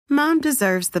Mom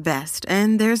deserves the best,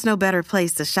 and there's no better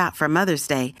place to shop for Mother's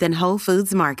Day than Whole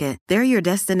Foods Market. They're your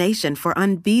destination for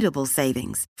unbeatable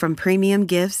savings, from premium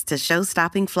gifts to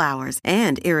show-stopping flowers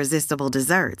and irresistible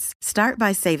desserts. Start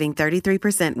by saving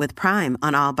 33% with Prime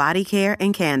on all body care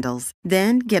and candles.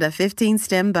 Then get a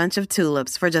 15-stem bunch of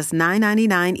tulips for just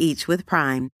 $9.99 each with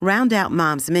Prime. Round out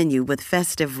Mom's menu with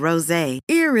festive rosé,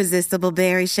 irresistible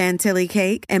berry chantilly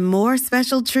cake, and more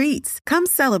special treats. Come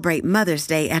celebrate Mother's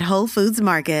Day at Whole Foods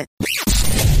Market.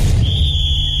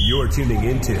 You're tuning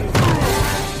into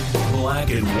Black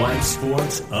and White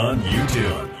Sports on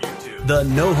YouTube. The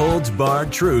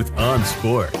no-holds-barred truth on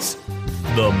sports.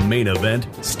 The main event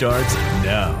starts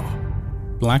now.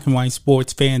 Black and White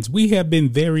Sports fans, we have been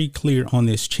very clear on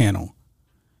this channel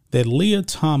that Lia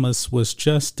Thomas was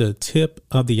just the tip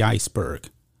of the iceberg.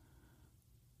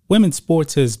 Women's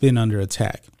sports has been under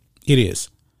attack. It is.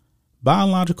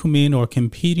 Biological men are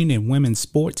competing in women's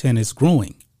sports and it's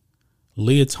growing.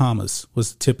 Lia Thomas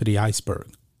was the tip of the iceberg.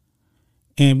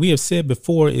 And we have said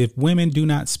before, if women do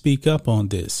not speak up on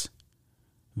this,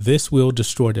 this will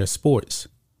destroy their sports.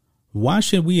 Why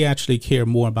should we actually care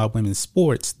more about women's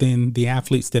sports than the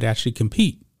athletes that actually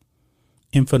compete?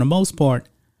 And for the most part,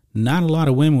 not a lot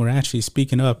of women were actually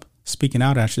speaking out,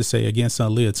 I should say, against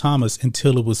Lia Thomas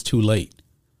until it was too late.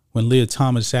 When Lia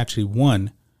Thomas actually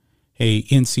won a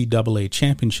NCAA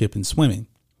championship in swimming.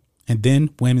 And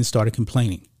then women started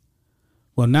complaining.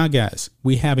 Well, now, guys,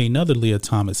 we have another Lia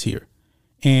Thomas here.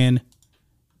 And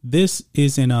this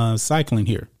is in cycling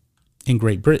here in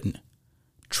Great Britain.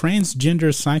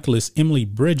 Transgender cyclist Emily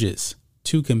Bridges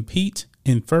to compete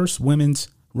in first women's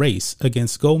race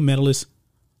against gold medalist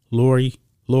Laura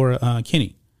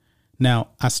Kinney. Now,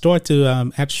 I started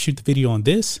to actually shoot the video on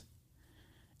this.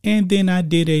 And then I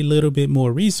did a little bit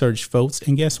more research, folks.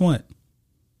 And guess what?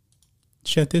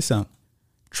 Check this out.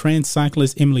 Trans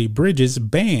cyclist Emily Bridges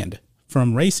banned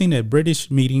from racing at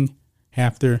British meeting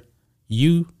after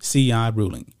UCI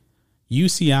ruling.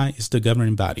 UCI is the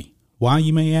governing body. Why,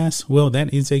 you may ask? Well,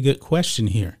 that is a good question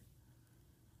here.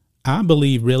 I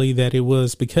believe really that it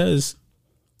was because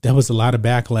there was a lot of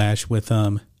backlash with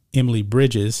Emily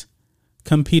Bridges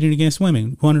competing against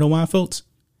women. Want to know why, folks?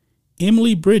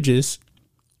 Emily Bridges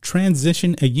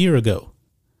transitioned a year ago.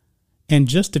 And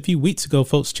just a few weeks ago,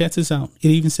 folks, check this out.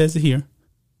 It even says it here.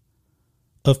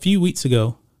 A few weeks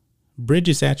ago,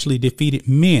 Bridges actually defeated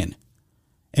men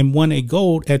and won a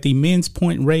gold at the men's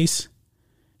point race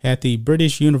at the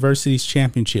British Universities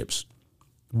Championships.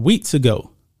 Weeks ago,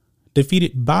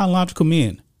 defeated biological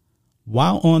men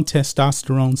while on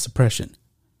testosterone suppression.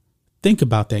 Think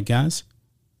about that, guys.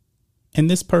 And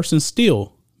this person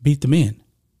still beat the men.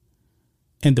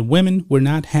 And the women were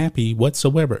not happy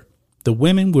whatsoever. The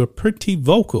women were pretty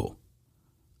vocal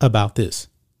about this.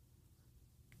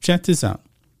 Check this out.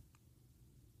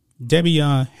 Debbie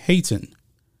Hayton,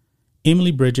 Emily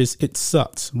Bridges, it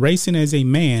sucks racing as a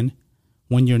man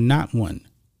when you're not one.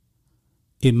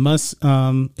 It must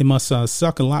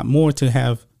suck a lot more to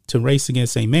have to race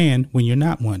against a man when you're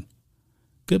not one.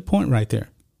 Good point right there.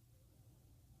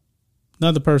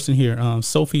 Another person here,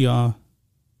 Sophia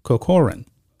Corcoran.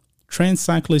 Trans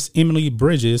cyclist Emily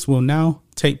Bridges will now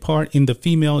take part in the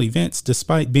female events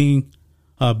despite being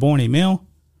born a male.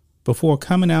 Before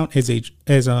coming out as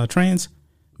a trans,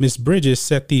 Miss Bridges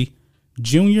set the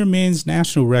junior men's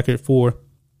national record for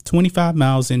 25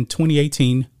 miles in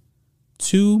 2018,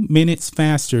 2 minutes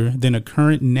faster than a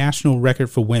current national record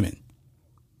for women.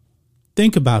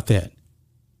 Think about that.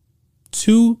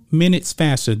 2 minutes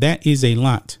faster. That is a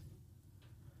lot.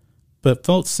 But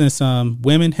folks, since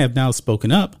women have now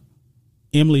spoken up,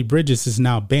 Emily Bridges is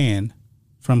now banned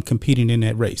from competing in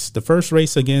that race. The first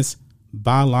race against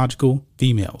biological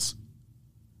females.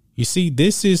 You see,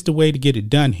 this is the way to get it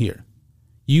done here.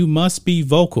 You must be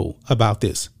vocal about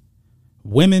this.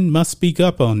 Women must speak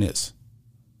up on this.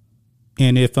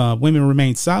 And if women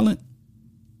remain silent,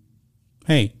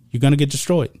 hey, you're going to get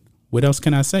destroyed. What else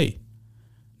can I say?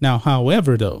 Now,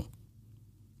 however, though,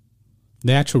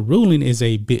 the actual ruling is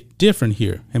a bit different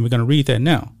here. And we're going to read that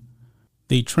now.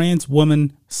 The trans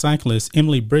woman cyclist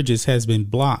Emily Bridges has been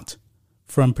blocked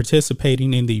from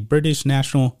participating in the British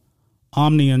National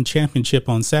Omnium Championship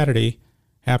on Saturday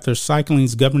after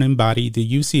cycling's governing body, the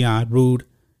UCI, ruled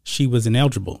she was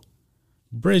ineligible.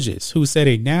 Bridges, who set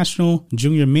a national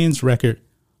junior men's record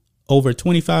over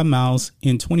 25 miles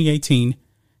in 2018,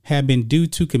 had been due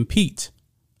to compete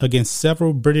against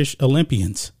several British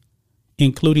Olympians,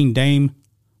 including Dame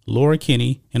Laura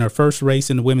Kinney in her first race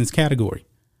in the women's category.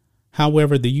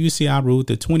 However, the UCI ruled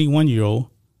the 21-year-old,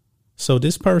 so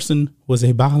this person was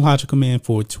a biological man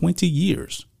for 20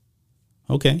 years.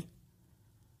 Okay.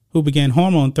 who began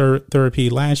hormone therapy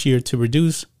last year to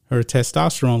reduce her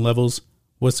testosterone levels,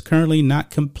 was currently not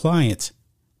compliant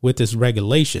with its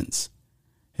regulations,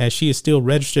 as she is still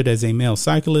registered as a male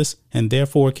cyclist and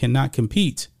therefore cannot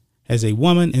compete as a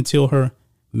woman until her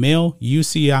male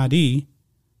UCI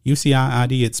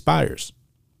ID expires.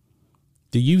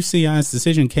 The UCI's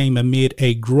decision came amid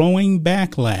a growing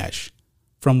backlash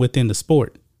from within the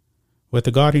sport, with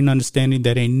the Guardian understanding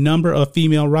that a number of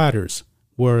female riders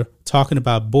were talking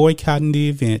about boycotting the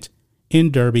event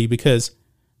in Derby because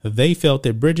they felt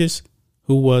that Bridges,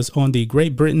 who was on the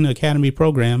Great Britain Academy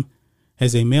program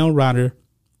as a male rider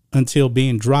until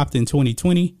being dropped in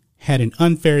 2020, had an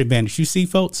unfair advantage. You see,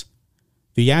 folks,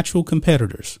 the actual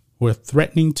competitors were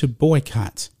threatening to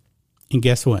boycott. And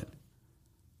guess what?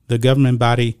 The government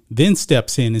body then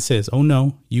steps in and says, oh,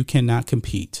 no, you cannot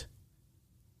compete.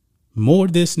 More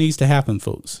of this needs to happen,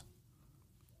 folks.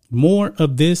 More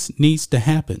of this needs to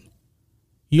happen.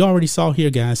 You already saw here,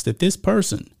 guys, that this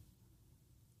person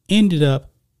ended up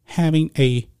having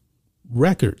a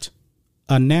record,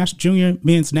 a junior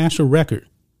men's national record,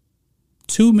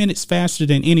 2 minutes faster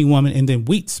than any woman, and then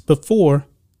weeks before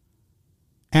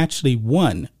actually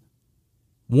won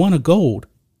a gold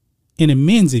in a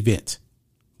men's event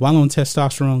while on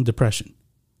testosterone depression.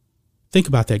 Think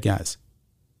about that, guys.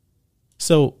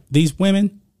 So these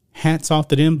women, hats off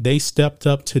to them. They stepped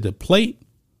up to the plate.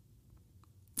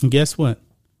 And guess what?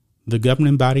 The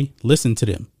governing body listened to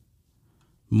them.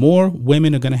 More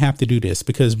women are going to have to do this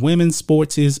because women's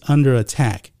sports is under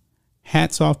attack.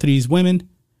 Hats off to these women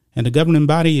and the governing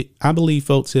body. I believe,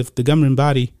 folks, if the governing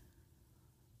body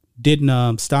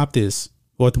didn't stop this,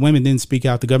 or if the women didn't speak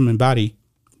out, the governing body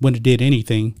wouldn't have did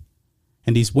anything.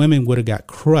 And these women would have got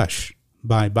crushed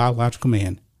by a biological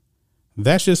man.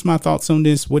 That's just my thoughts on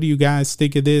this. What do you guys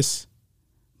think of this?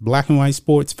 Black and white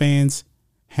sports fans,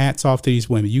 hats off to these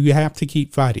women. You have to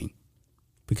keep fighting,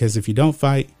 because if you don't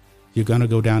fight, you're going to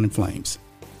go down in flames.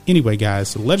 Anyway, guys,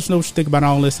 so let us know what you think about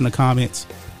all this in the comments.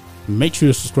 Make sure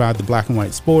to subscribe to Black and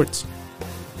White Sports,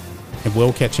 and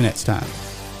we'll catch you next time.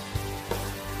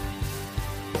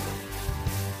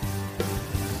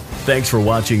 Thanks for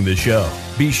watching the show.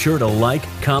 Be sure to like,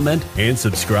 comment, and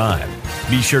subscribe.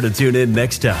 Be sure to tune in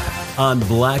next time on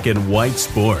Black and White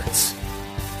Sports.